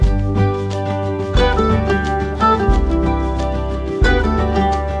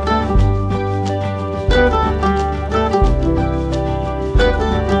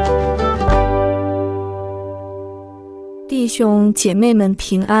兄姐妹们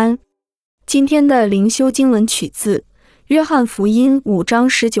平安。今天的灵修经文取自约翰福音5章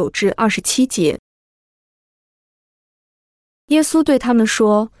19至27节。耶稣对他们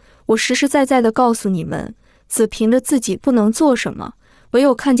说：我实实在在地告诉你们，子凭着自己不能做什么，唯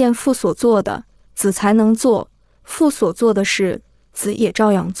有看见父所做的，子才能做；父所做的事，子也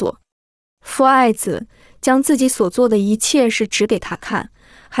照样做。父爱子，将自己所做的一切事指给他看，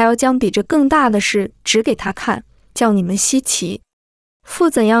还要将比这更大的事指给他看，叫你们稀奇。父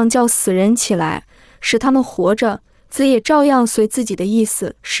怎样叫死人起来，使他们活着，子也照样随自己的意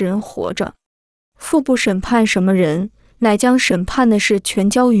思使人活着。父不审判什么人，乃将审判的事全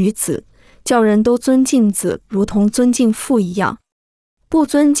交于子，叫人都尊敬子，如同尊敬父一样。不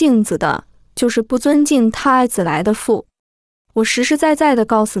尊敬子的，就是不尊敬他爱子来的父。我实实在在地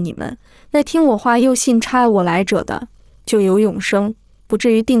告诉你们，那听我话又信差我来者的，就有永生，不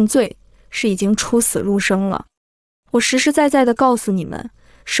至于定罪，是已经出死入生了。我实实在在地告诉你们，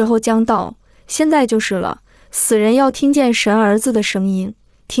时候将到，现在就是了，死人要听见神儿子的声音，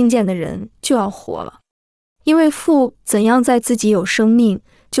听见的人就要活了。因为父怎样在自己有生命，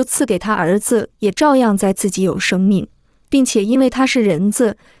就赐给他儿子也照样在自己有生命，并且因为他是人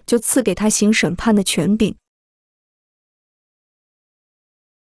子，就赐给他行审判的权柄。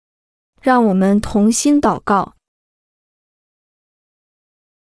让我们同心祷告。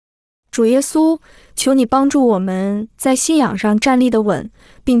主耶稣，求你帮助我们在信仰上站立得稳，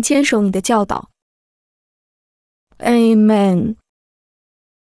并坚守你的教导。Amen。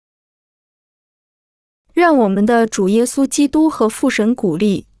愿我们的主耶稣基督和父神鼓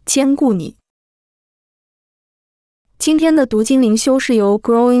励、坚固你。今天的读经灵修是由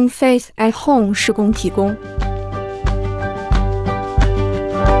Growing Faith at Home 事工提供。